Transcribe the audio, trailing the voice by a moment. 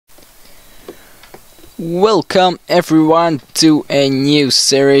Welcome everyone to a new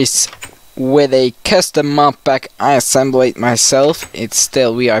series with a custom Modpack I assembled myself. It's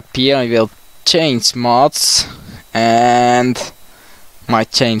still VIP. I will change mods and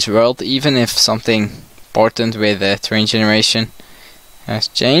might change world even if something important with the terrain generation has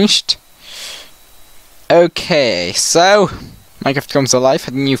changed. Okay, so Minecraft Comes Alive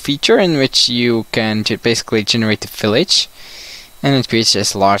had a new feature in which you can basically generate a village, and it creates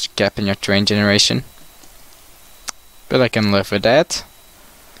this large gap in your terrain generation. But I can live with that.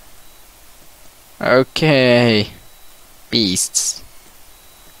 Okay, beasts.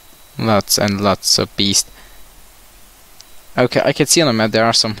 Lots and lots of beasts. Okay, I can see on the map there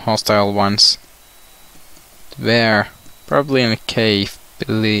are some hostile ones. Where? Probably in a cave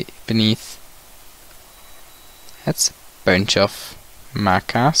beneath. That's a bunch of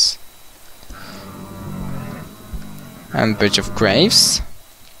machas. And a bunch of graves.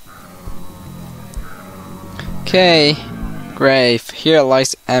 Okay, grave. Here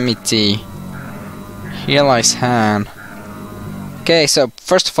lies Amity. Here lies Han. Okay, so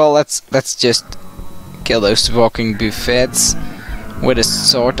first of all, let's just kill those walking buffets with a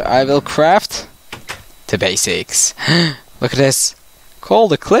sword I will craft. The basics. Look at this. Call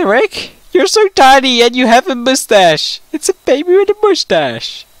the cleric. You're so tiny and you have a mustache. It's a baby with a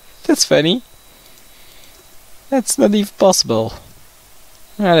mustache. That's funny. That's not even possible.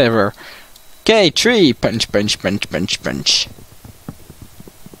 Whatever. Okay, tree. Punch, punch, punch, punch, punch.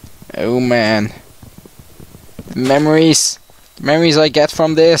 Oh man. The memories I get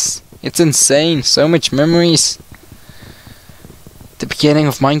from this. It's insane. So much memories. The beginning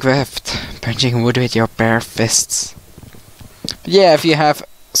of Minecraft. Punching wood with your bare fists. But yeah, if you have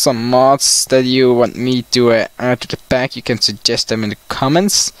some mods that you want me to add to the pack, you can suggest them in the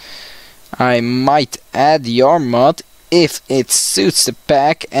comments. I might add your mod if it suits the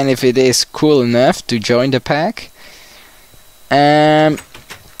pack and if it is cool enough to join the pack. By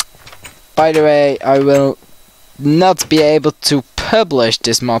the way, I will not be able to publish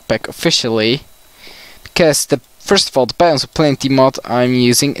this mod pack officially because first of all, the Biomes of Plenty mod I'm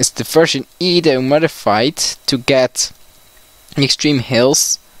using is the version Edo modified to get extreme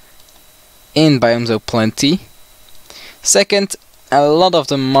hills in Biomes of Plenty. Second, a lot of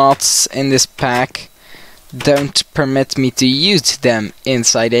the mods in this pack don't permit me to use them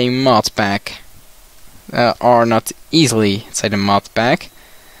inside a mod pack, or not easily inside a mod pack.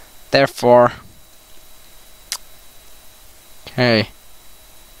 Therefore, okay,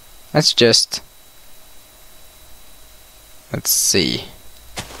 let's see.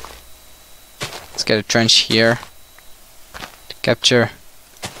 Let's get a trench here to capture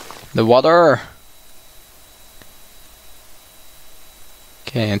the water.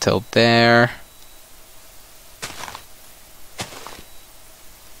 Okay, until there.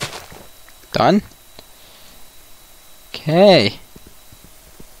 Done. Okay.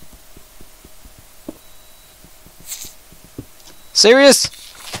 Serious?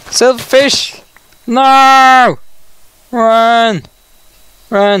 Silverfish? No! Run!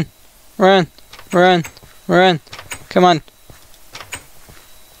 Run! Run! Run! Run! Come on.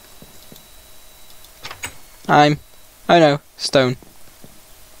 Oh no, stone.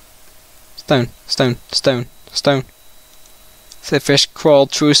 Stone, stone, stone, stone. Silverfish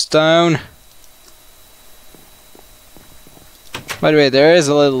crawled through stone. By the way, there is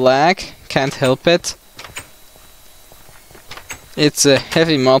a little lag, can't help it. It's a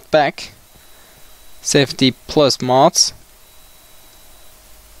heavy mod pack. 70 plus mods.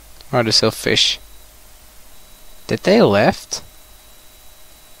 Where are the silverfish? Did they left?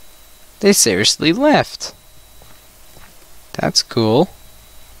 They seriously left. That's cool.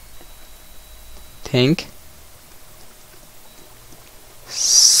 Think.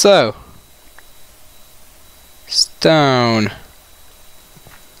 So. Stone.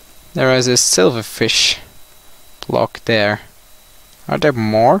 There is a silverfish block there. Are there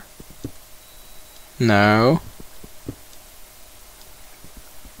more? No.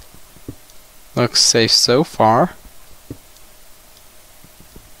 Looks safe so far.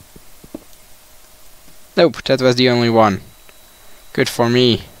 Nope, that was the only one. Good for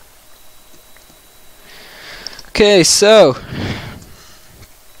me. Okay, so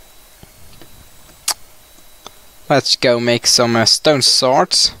let's go make some stone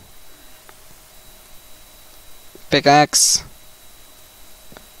swords. Pickaxe.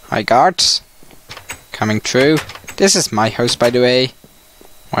 High guards. Coming through. This is my house, by the way.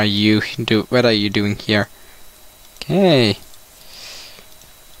 What are you doing here? Okay.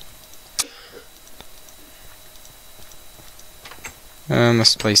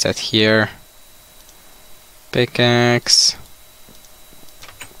 Let's place that here. Pickaxe.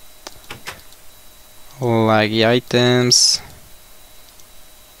 laggy items.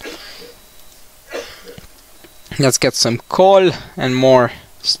 Let's get some coal and more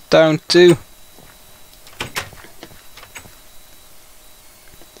stone too.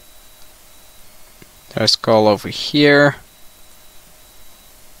 There's coal over here.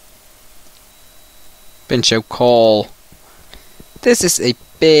 Bunch of coal. This is a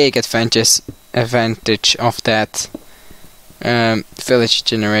big advantage of that village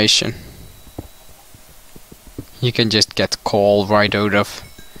generation. You can just get coal right out of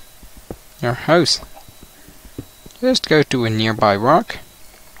your house. Just go to a nearby rock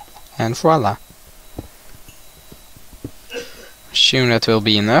and voila. Assume that will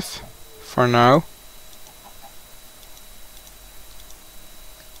be enough for now.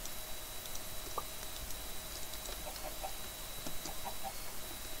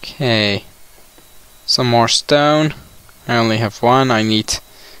 Okay, some more stone. I only have one. I need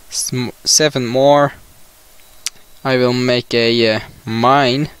 7 more. I will make a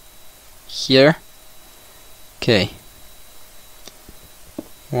mine here. Okay.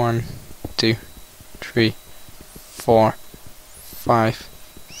 1, 2, 3, 4, 5,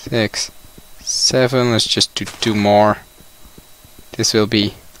 6, 7. Let's just do 2 more. This will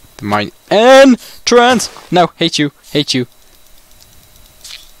be the mine entrance. No, hate you, hate you.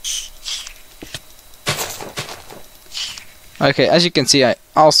 Okay, as you can see, I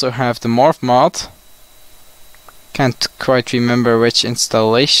also have the morph mod. Can't quite remember which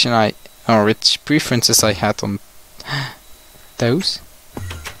installation or which preferences I had on those.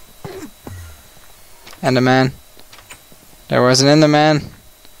 Enderman. There was an Enderman.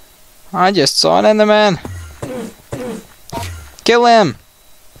 I just saw an Enderman. Kill him!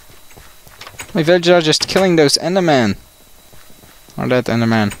 My villagers are just killing those Endermen. Or that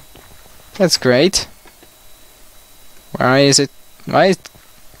Enderman. That's great. Why is it? Why is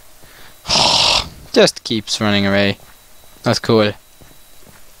just keeps running away. That's cool.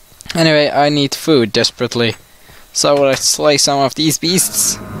 Anyway, I need food desperately. So let's slay some of these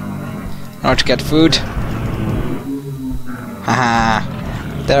beasts in order to get food. Haha.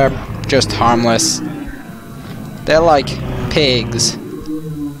 They're just harmless. They're like pigs.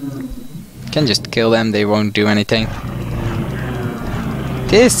 You can just kill them, they won't do anything.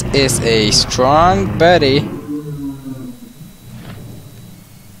 This is a strong buddy.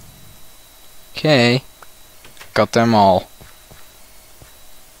 Okay, got them all.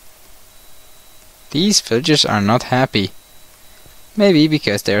 These villagers are not happy. Maybe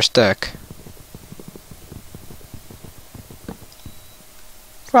because they're stuck.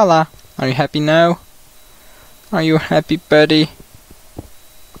 Voila! Are you happy now? Are you happy, buddy?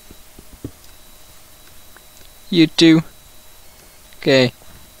 You too? Okay.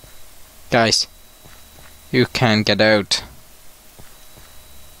 Guys, you can get out.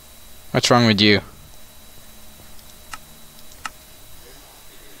 What's wrong with you?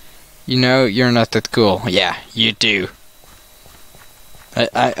 You know you're not that cool. Yeah, you do.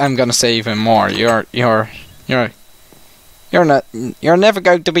 I'm gonna say even more. You're never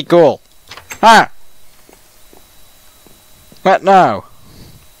going to be cool. Ah! What now?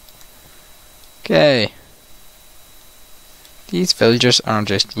 Okay. These villagers are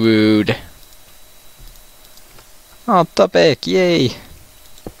just rude. Oh, topic! Yay!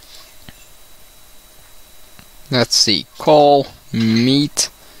 Let's see. Coal, meat.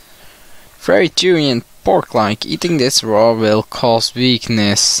 Very chewy and pork-like. Eating this raw will cause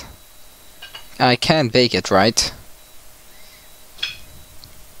weakness. I can't bake it, right?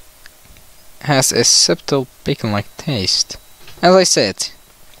 Has a subtle bacon-like taste. As I said,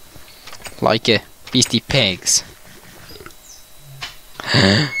 like a beastie pigs.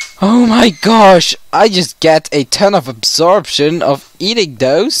 Oh my gosh! I just get a ton of absorption of eating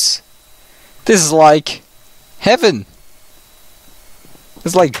those. This is like heaven.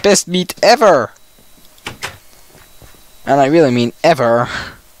 It's like best meat ever. And I really mean ever.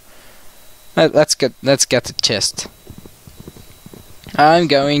 Let's get the chest. I'm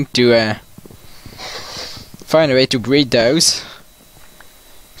going to find a way to breed those.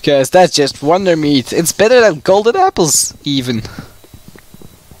 Because that's just wonder meat. It's better than golden apples even.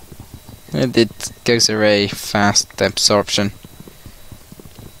 And it goes away fast, absorption.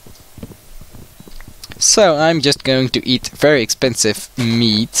 So I'm just going to eat very expensive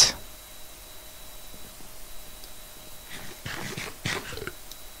meat.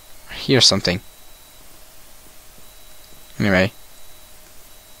 Here's something. Anyway.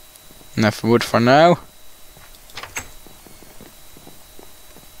 Enough wood for now.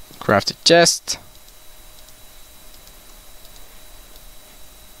 Craft a chest.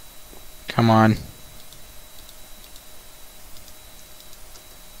 Come on.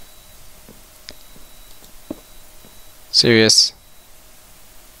 Serious.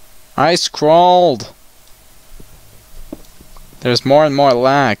 I scrolled. There's more and more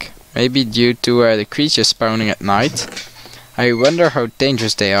lag. Maybe due to the creatures spawning at night. I wonder how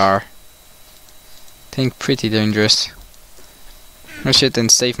dangerous they are. Think pretty dangerous. I should then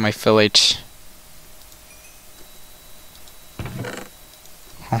save my village.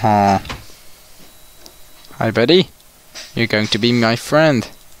 Haha. Hi buddy. You're going to be my friend.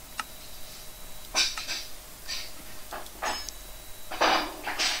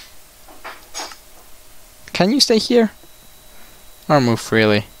 Can you stay here? Or move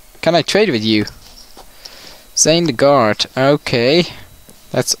freely? Can I trade with you? Zane the guard. Okay.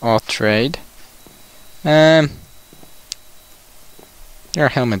 That's odd trade. Your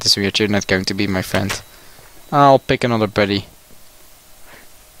helmet is weird. You're not going to be my friend. I'll pick another buddy.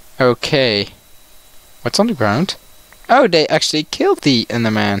 Okay. What's on the ground? Oh, they actually killed the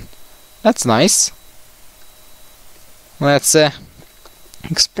Enderman. That's nice. Let's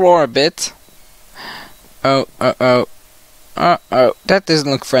explore a bit. Oh. That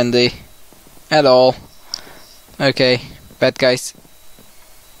doesn't look friendly at all. Okay, bad guys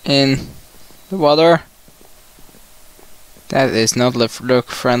in the water. That is not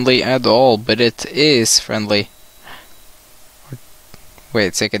look friendly at all, but it is friendly.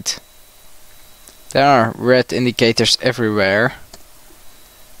 Wait a second. There are red indicators everywhere.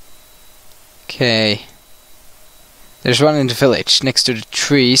 Okay. There's one in the village, next to the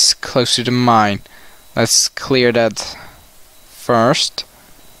trees, close to the mine. Let's clear that first.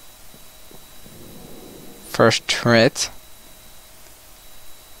 First threat.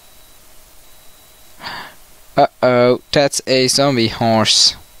 Uh-oh, that's a zombie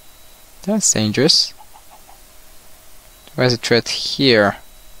horse. That's dangerous. Where's a threat here?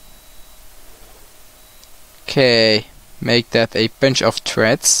 Okay, make that a bunch of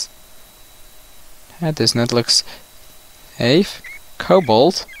threats. That does not look safe.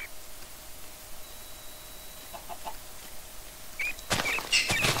 Kobold.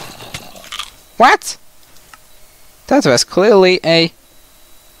 What? That was clearly a...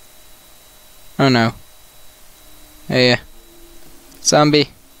 Oh no. A zombie.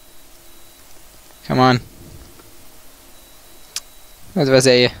 Come on. That was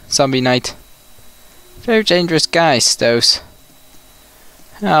a zombie knight. Very dangerous guys, those.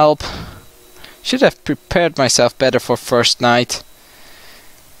 Help. Should have prepared myself better for first night.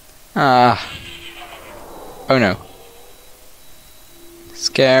 Oh no.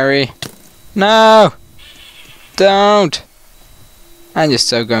 Scary. No! Don't! I'm just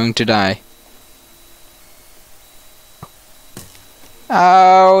so going to die.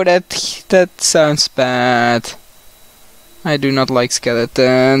 Oh, that sounds bad. I do not like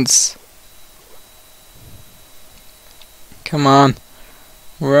skeletons. Come on.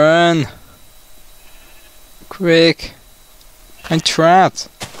 Run. Quick. I'm trapped.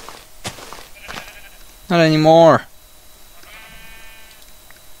 Not anymore.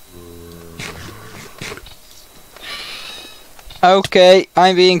 Okay,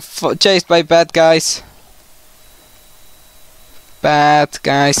 I'm being chased by bad guys. Bad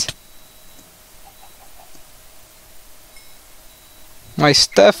guys. My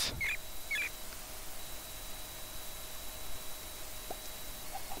stuff.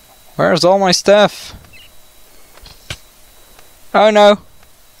 Where's all my stuff? Oh no!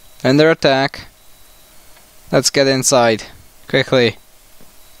 Under attack. Let's get inside. Quickly.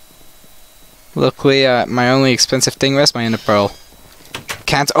 Luckily, my only expensive thing was my ender pearl.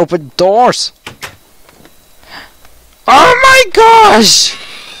 Can't open doors! Oh my gosh!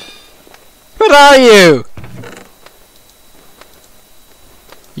 What are you?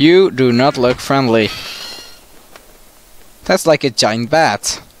 You do not look friendly. That's like a giant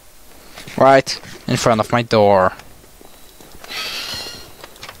bat. Right in front of my door.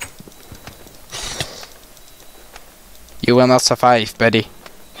 You will not survive, buddy.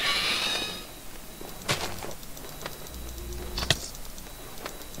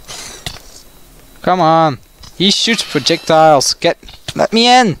 Come on. He shoots projectiles. Let me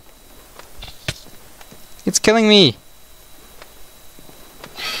in. It's killing me.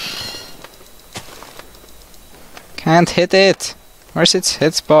 Can't hit it. Where's its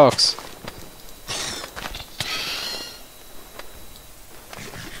hitbox?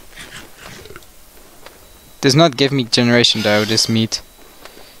 Does not give me generation though, this meat.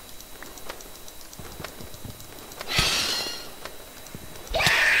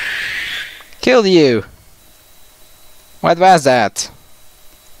 Killed you! What was that?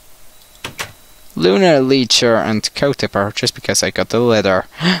 Lunar Leecher and Coat Tipper, just because I got the leather.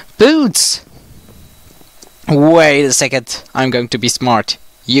 Boots! Wait a second, I'm going to be smart.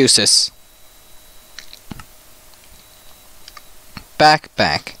 Uses.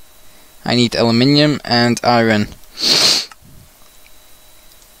 backpack. I need aluminium and iron.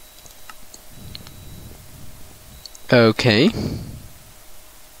 Okay.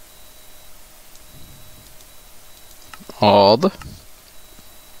 Odd.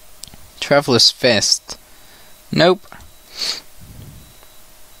 Traveler's vest. Nope.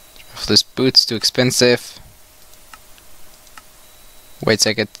 Traveler's boots, too expensive. Wait a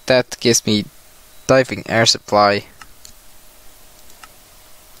second, that gives me diving air supply.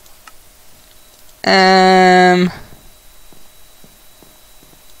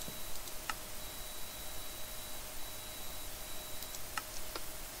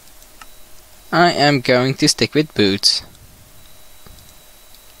 I am going to stick with boots.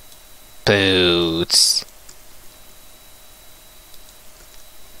 Boots.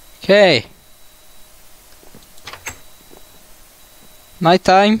 Okay.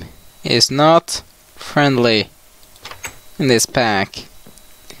 Nighttime is not friendly in this pack.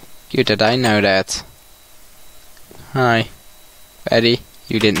 Good that I know that. Hi, Betty.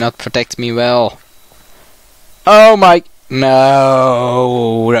 You did not protect me well. Oh my...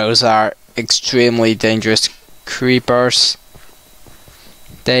 No! Those are extremely dangerous creepers.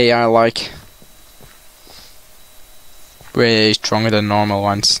 They are like way stronger than normal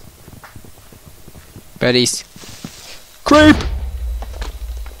ones. Betty's creep!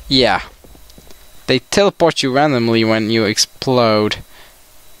 Yeah. They teleport you randomly when you explode.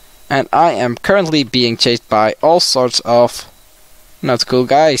 And I am currently being chased by all sorts of not cool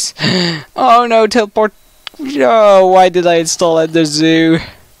guys. Oh no, teleport! No, why did I install at the zoo?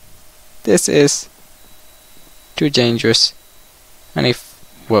 This is too dangerous. Any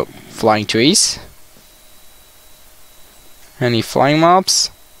flying trees? Any flying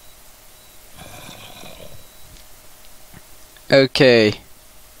mobs? Okay.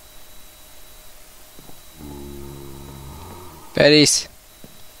 Betties.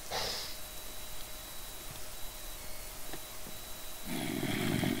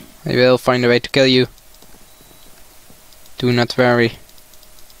 I will find a way to kill you. Do not worry.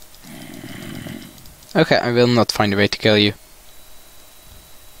 Okay, I will not find a way to kill you.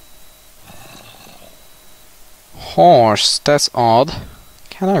 Horse, that's odd.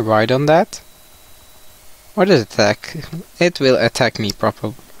 Can I ride on that? What does it attack? It will attack me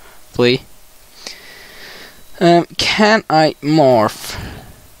probably. Can I morph?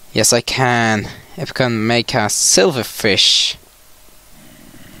 Yes, I can. I can make a silverfish.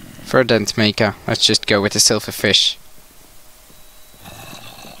 Verdant maker. Let's just go with the silverfish.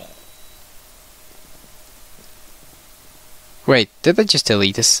 Wait, did I just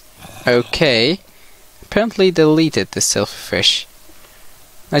delete this? Okay. Apparently deleted the silverfish.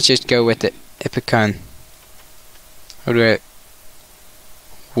 Let's just go with the epicon. How do I...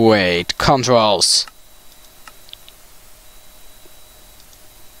 Wait, controls!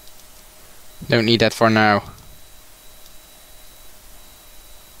 Don't need that for now.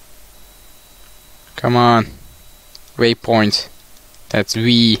 Come on. Waypoint. That's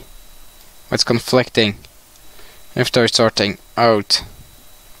V. What's conflicting? After sorting out.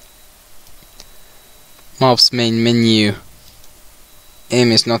 Mobs main menu.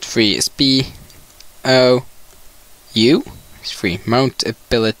 M is not free. Is P. O. U is free. Mount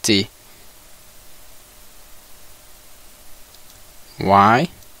ability. Y.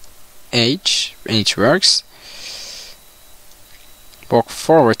 H. H works. Walk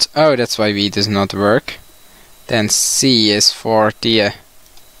forward. Oh, that's why V does not work. Then C is for the...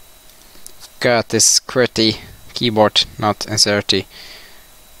 God, this QWERTY keyboard, not SRT.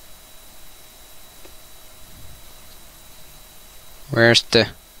 Where's the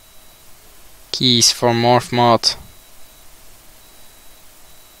keys for morph mod?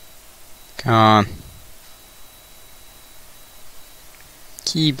 Come on.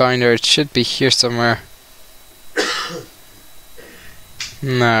 Key binder, it should be here somewhere.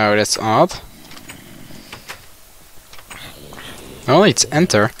 No, that's odd. Oh, it's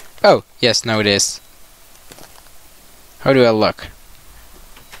enter. Oh, yes, no it is. How do I look?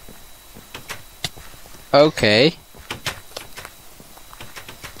 Okay.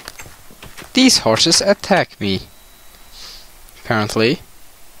 These horses attack me. Apparently.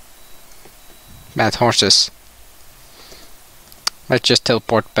 Bad horses. Let's just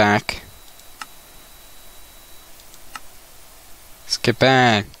teleport back.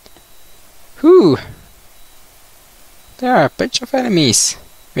 Skabang. Whew. There are a bunch of enemies,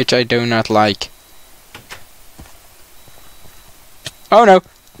 which I do not like. Oh no!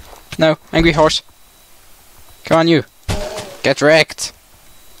 No, angry horse. Come on you. Get wrecked.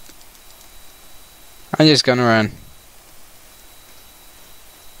 I'm just gonna run.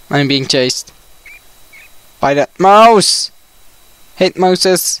 I'm being chased by that mouse! Hate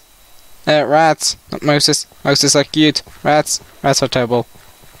mouses. Rats. Not mouses. Mouses are cute. Rats. Rats are terrible.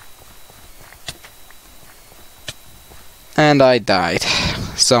 And I died.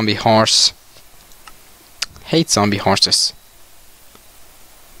 Zombie horse. Hate zombie horses.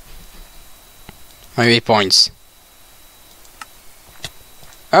 My waypoints.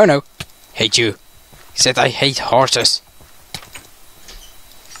 Oh no. Hate you. He said I hate horses.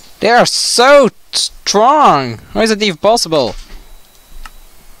 They are so strong. How is it even possible?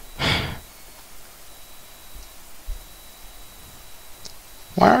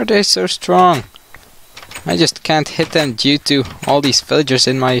 Why are they so strong? I just can't hit them due to all these villagers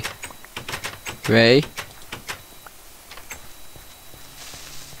in my way.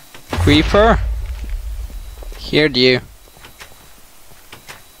 Creeper? Heard you.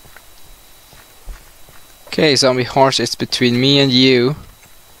 Okay, zombie horse, it's between me and you.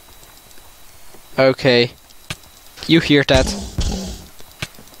 Okay. You hear that?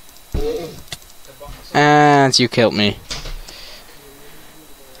 And you killed me.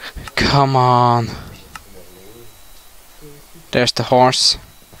 Come on. There's the horse.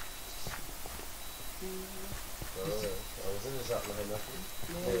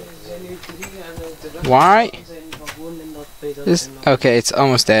 Why? Okay, it's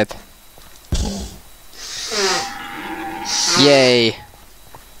almost dead. Yay.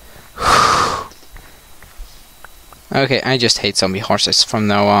 Okay, I just hate zombie horses from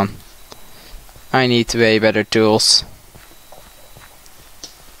now on. I need way better tools.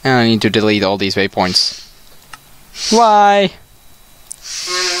 And I need to delete all these waypoints. Why?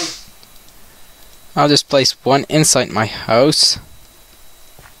 I'll just place one inside my house.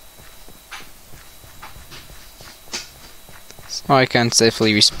 So I can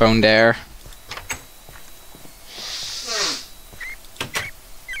safely respawn there.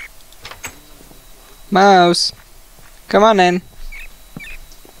 Mouse! Come on in.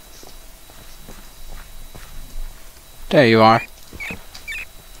 There you are.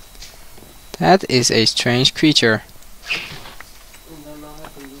 That is a strange creature.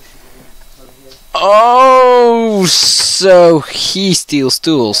 Oh, so he steals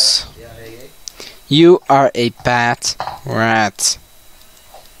tools. You are a bad rat.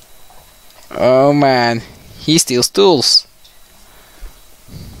 Oh man, he steals tools.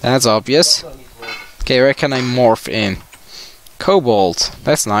 That's obvious. Okay, where can I morph in? Kobold.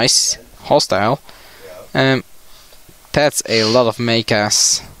 That's nice. Hostile. That's a lot of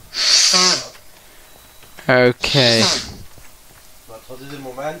mechas. Okay.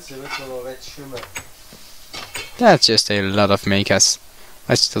 That's just a lot of mechas.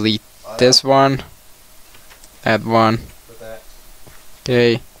 Let's delete this one. That one.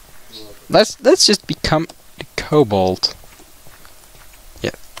 Okay. Let's just become the kobold.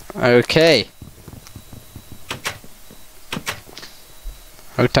 Yeah. Okay.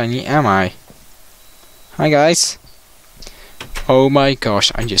 How tiny am I? Hi guys. Oh my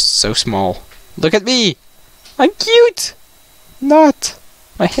gosh, I'm just so small. Look at me! I'm cute! Not!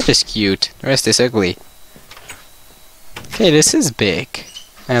 My head is cute, the rest is ugly. Okay, this is big.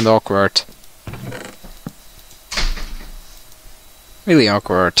 And awkward. Really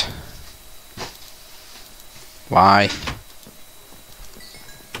awkward. Why?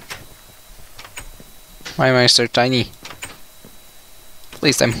 Why am I so tiny? At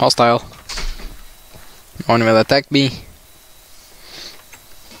least I'm hostile. No one will attack me.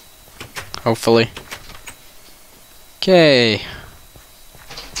 Hopefully. Okay.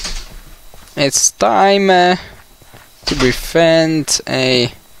 It's time to befriend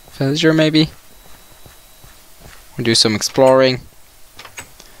a villager maybe. Or do some exploring.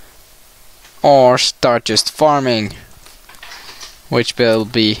 Or start just farming. Which will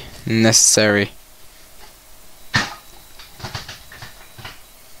be necessary.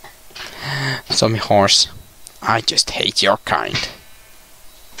 Zombie horse. I just hate your kind.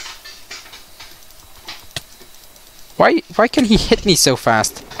 Why can he hit me so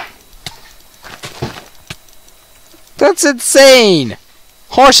fast? That's insane!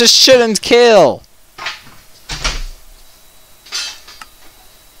 Horses shouldn't kill!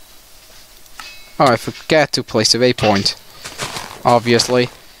 Oh, I forgot to place a waypoint. Obviously.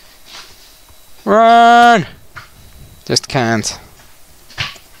 Run! Just can't.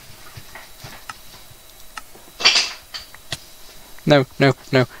 No, no,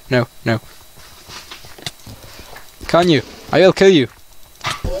 no, no, no. Can you? I will kill you.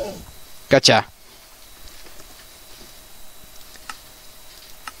 Gotcha.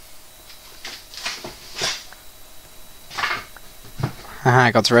 Haha,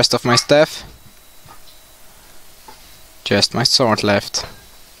 I got the rest of my stuff. Just my sword left.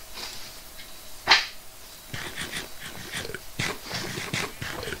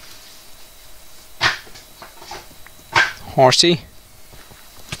 horsey.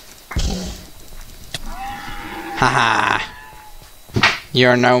 Haha!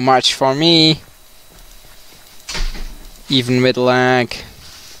 You're no match for me. Even with lag.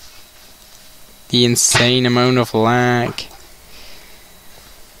 The insane amount of lag.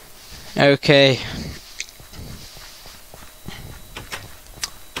 Okay.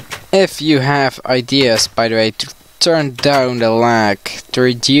 If you have ideas, by the way, to turn down the lag, to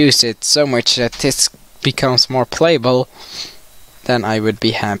reduce it so much that this becomes more playable, then I would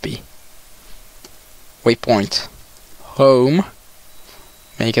be happy. Waypoint. Home.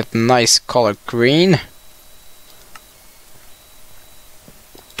 Make it nice color green.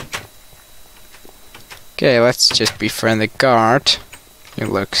 Okay, let's just befriend the guard. You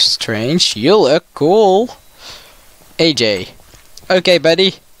look strange. You look cool. AJ. Okay,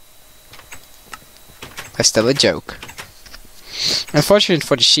 buddy. That's still a joke. Unfortunate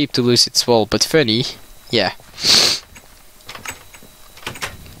for the sheep to lose its wool, but funny. Yeah.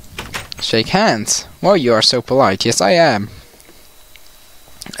 Shake hands. Well, you are so polite. Yes, I am.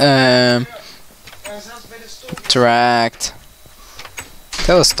 Interact.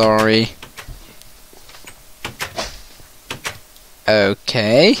 Tell a story.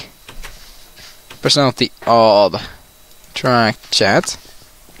 Okay. Personality odd. Track chat.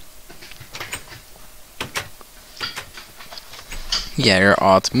 Yeah, you're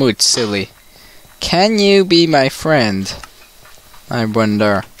odd. Mood silly. Can you be my friend? I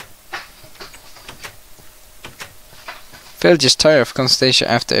wonder. Village is tired of consultation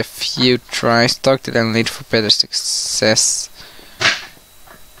after a few tries. Talk to them later for better success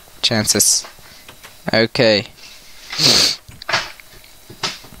chances. Okay.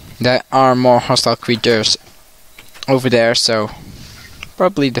 There are more hostile creatures over there, so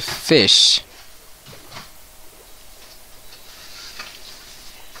probably the fish.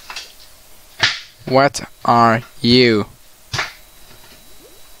 What are you?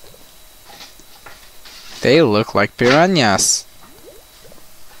 They look like piranhas.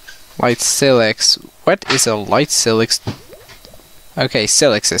 Light silex. What is a light silex? Okay,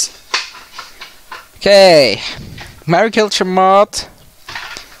 silexes. Okay, mariculture mod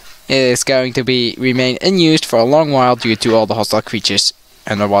is going to remain unused for a long while due to all the hostile creatures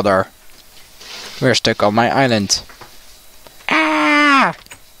underwater. We're stuck on my island. Ah!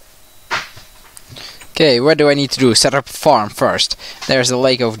 Okay, what do I need to do? Set up a farm first. There's a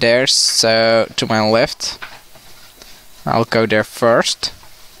lake over there, so to my left. I'll go there first.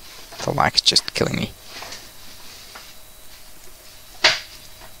 The lag is just killing me.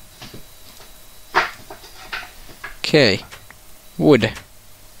 Okay, wood.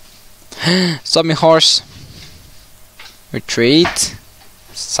 Zombie horse. Retreat.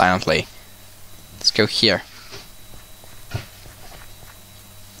 Silently. Let's go here.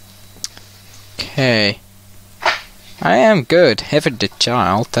 Okay. I am good. Heaven the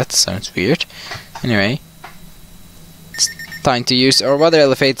child. That sounds weird. Anyway. It's time to use our water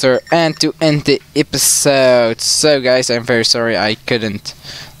elevator and to end the episode. So guys, I'm very sorry I couldn't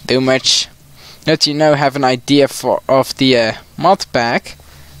do much. Let you know, have an idea of the Modpack,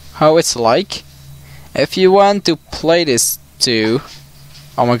 how it's like. If you want to play this too,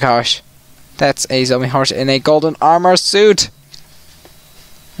 oh my gosh, that's a zombie horse in a golden armor suit.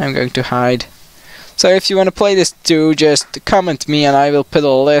 I'm going to hide. So if you want to play this too, just comment me and I will put a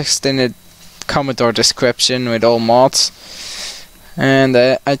list in the comment or description with all mods. And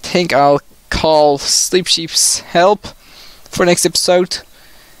I think I'll call Sleep Sheep's help for next episode.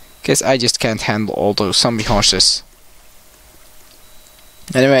 Because I just can't handle all those zombie horses.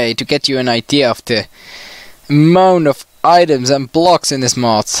 Anyway, to get you an idea of the amount of items and blocks in this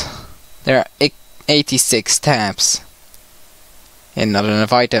mod, there are 86 tabs. And not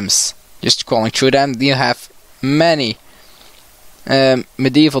enough items. Just scrolling through them, you have many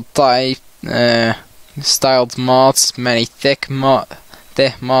medieval type styled mods, many thick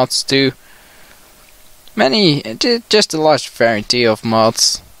mods too. Many, just a large variety of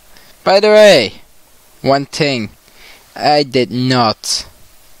mods. By the way, one thing, I did not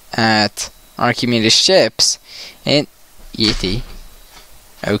add Archimedes ships in ET.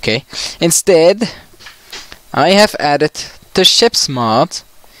 Okay. Instead, I have added the ships mod,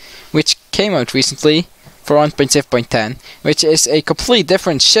 which came out recently for 1.7.10, which is a completely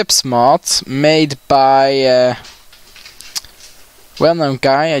different ships mod made by a well-known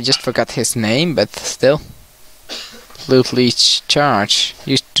guy. I just forgot his name, but still. Blood leech charge.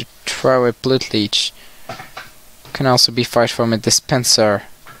 Used to throw a blood leech. Can also be fired from a dispenser.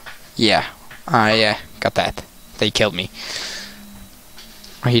 Yeah, I got that. They killed me.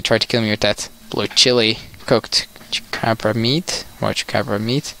 Or he tried to kill me with that blue chili cooked chupacabra meat. Or chupacabra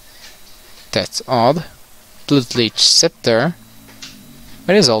meat. That's odd. Blood Leech Scepter.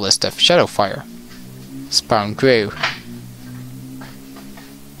 What is all this stuff? Shadow Fire. Spawn Grew.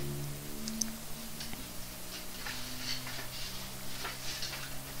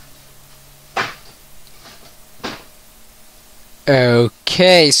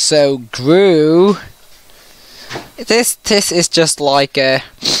 Okay, so Grew. This is just like the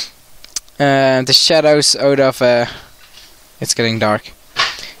shadows out of it's getting dark.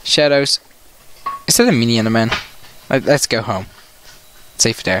 Shadows. Is that a mini Enderman? Let's go home.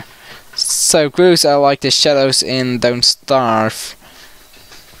 Safe there. So Grews are like the shadows in Don't Starve.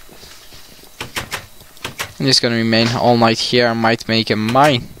 I'm just gonna remain all night here. I might make a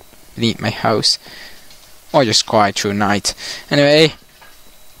mine beneath my house. Or just quiet through night. Anyway,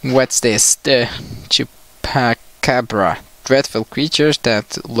 what's this? The Chupacabra. Dreadful creatures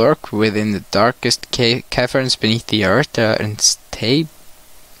that lurk within the darkest caverns beneath the earth. They are insatiable.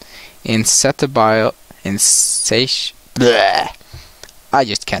 I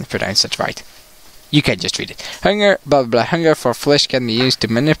just can't pronounce it right. You can just read it. Hunger, blah blah blah. Hunger for flesh can be used to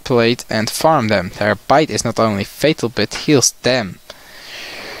manipulate and farm them. Their bite is not only fatal but heals them.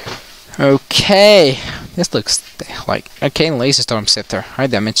 Okay, this looks like Arcane Laser Storm Scepter. High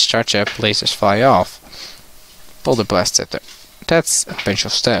damage, charge up, lasers fly off. Boulder Blast Scepter. That's a bunch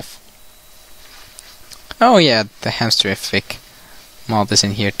of stuff. Oh yeah, the hamsterific mod is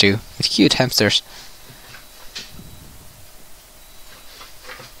in here too, with cute hamsters.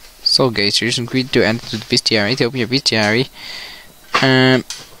 Soul Gazers, agreed to enter the bestiary, to open your bestiary.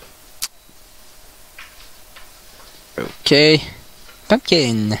 Okay,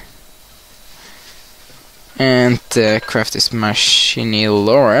 pumpkin. And craft this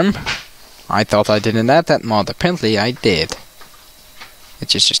Machinilorum. I thought I didn't add that mod, apparently I did.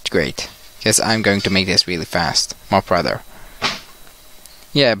 Which is just great, because I'm going to make this really fast, more brother.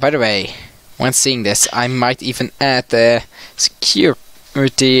 Yeah, by the way, when seeing this, I might even add the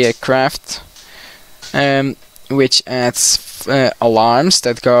security craft, which adds alarms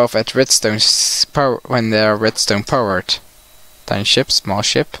that go off at redstone power when they are redstone powered. Tiny ship, small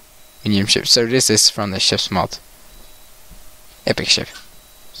ship, medium ship. So this is from the ship's mod. Epic ship.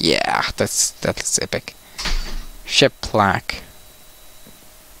 Yeah, that's epic. Ship plaque.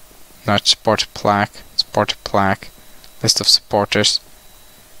 Not support plaque. Support plaque. List of supporters.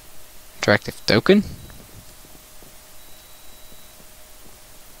 Interactive token.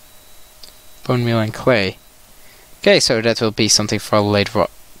 Bone meal and clay. Okay, so that will be something for later on.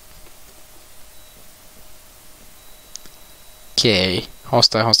 Okay.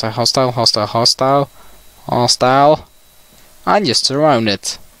 Hostile, hostile, hostile, hostile, hostile, hostile. I'm just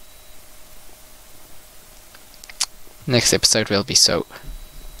surrounded. Next episode will be so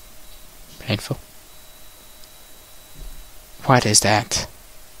painful. What is that?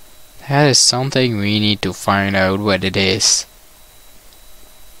 That is something we need to find out what it is.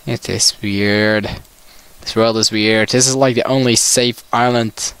 It is weird. This world is weird. This is like the only safe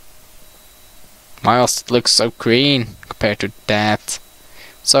island. Miles looks so green compared to that.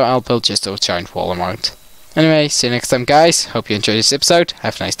 So I'll build just a giant wall around. Anyway, see you next time guys. Hope you enjoyed this episode.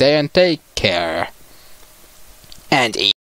 Have a nice day and take care. And eat.